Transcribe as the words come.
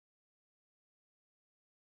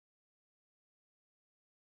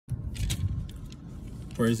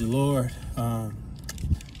Praise the Lord. I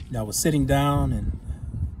was sitting down and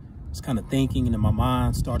was kind of thinking, and then my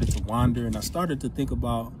mind started to wander, and I started to think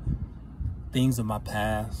about things of my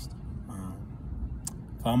past.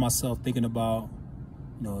 Found myself thinking about,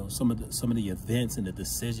 some of the events and the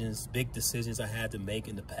decisions, big decisions I had to make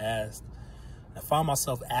in the past. I found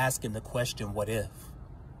myself asking the question, what if?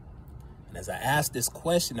 And as I asked this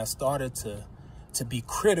question, I started to be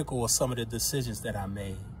critical of some of the decisions that I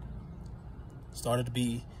made. Started to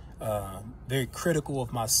be very critical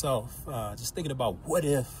of myself, just thinking about what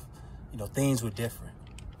if, things were different.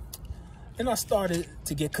 And I started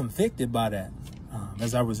to get convicted by that,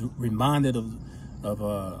 as I was reminded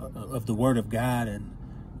of the Word of God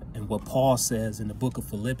and what Paul says in the book of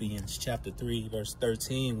Philippians, chapter 3, verse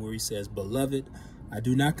 13, where he says, "Beloved, I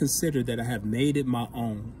do not consider that I have made it my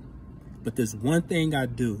own, but there's one thing I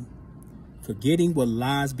do, forgetting what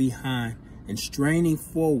lies behind and straining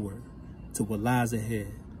forward to what lies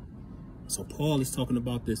ahead." So Paul is talking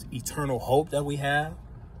about this eternal hope that we have,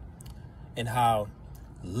 and how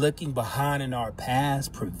looking behind in our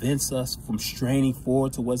past prevents us from straining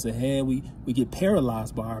forward to what's ahead. We get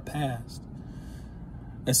paralyzed by our past.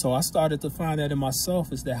 And so I started to find that in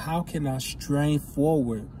myself, is that how can I strain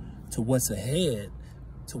forward to what's ahead,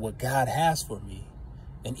 to what God has for me?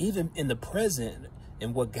 And even in the present,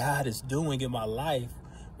 and what God is doing in my life,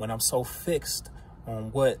 when I'm so fixed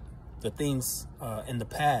on what the things in the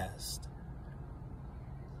past.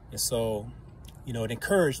 And so, it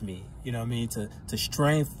encouraged me, to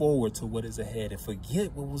strain forward to what is ahead and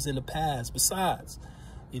forget what was in the past. Besides,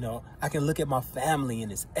 I can look at my family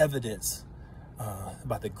and its evidence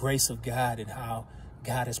about the grace of God and how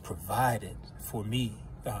God has provided for me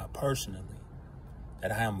personally,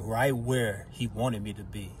 that I am right where he wanted me to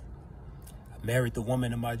be. I married the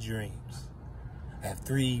woman of my dreams. I have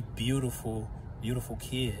 3 beautiful, beautiful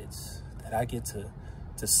kids that I get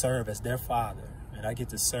to serve as their father. And I get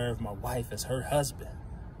to serve my wife as her husband.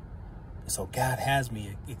 And so God has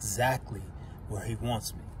me exactly where he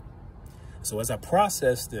wants me. So as I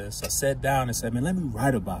processed this, I sat down and said, man, let me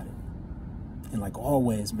write about it. And like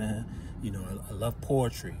always, man, I love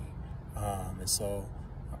poetry. And so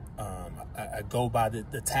I go by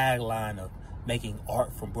the tagline of making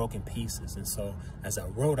art from broken pieces. And so as I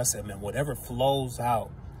wrote, I said, man, whatever flows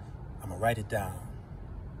out, I'm going to write it down.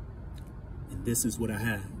 And this is what I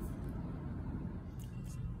have.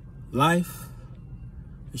 Life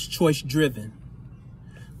is choice driven.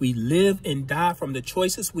 We live and die from the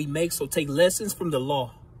choices we make, so take lessons from the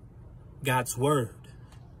law, God's word.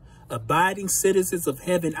 Abiding citizens of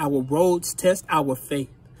heaven, our roads test our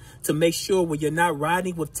faith to make sure when you're not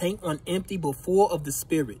riding with tank on empty but full of the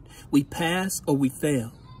Spirit, we pass or we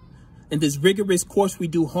fail. In this rigorous course, we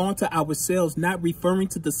do harm to ourselves, not referring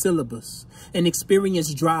to the syllabus. And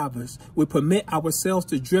experienced drivers, we permit ourselves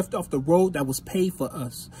to drift off the road that was paid for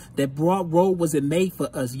us. That broad road wasn't made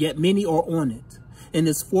for us, yet many are on it. In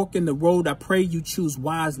this fork in the road, I pray you choose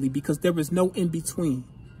wisely, because there is no in between.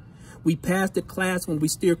 We pass the class when we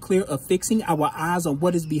steer clear of fixing our eyes on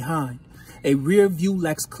what is behind. A rear view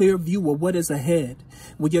lacks clear view of what is ahead.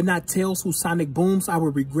 When you're not tails who sonic booms our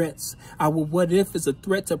regrets. Our what if is a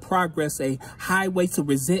threat to progress, a highway to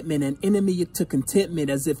resentment, an enemy to contentment.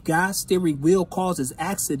 As if God's steering wheel causes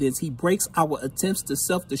accidents, he breaks our attempts to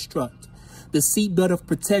self-destruct. The seatbelt of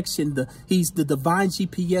protection, he's the divine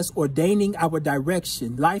GPS ordaining our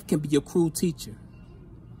direction. Life can be a cruel teacher.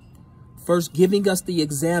 First giving us the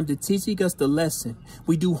exam, to teaching us the lesson.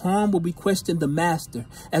 We do harm when we question the master,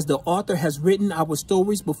 as the author has written our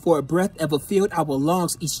stories before a breath ever filled our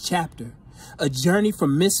lungs each chapter. A journey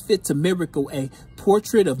from misfit to miracle, a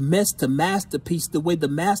portrait of mess to masterpiece, the way the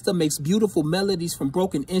master makes beautiful melodies from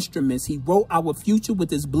broken instruments. He wrote our future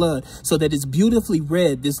with his blood so that it's beautifully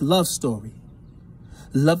read, this love story.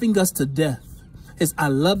 Loving us to death, his I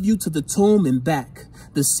love you to the tomb and back.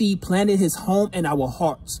 The seed planted his home in our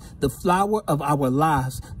hearts, the flower of our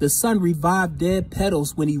lives. The sun revived dead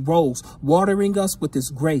petals when he rose, watering us with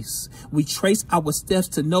his grace. We trace our steps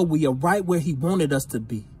to know we are right where he wanted us to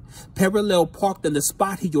be. Parallel parked in the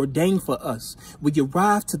spot he ordained for us. We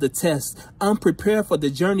arrived to the test, unprepared for the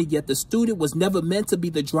journey, yet the student was never meant to be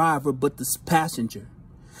the driver, but the passenger.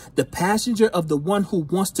 The passenger of the one who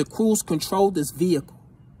wants to cruise control this vehicle.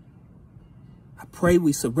 I pray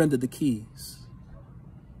we surrender the keys.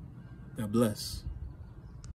 God bless.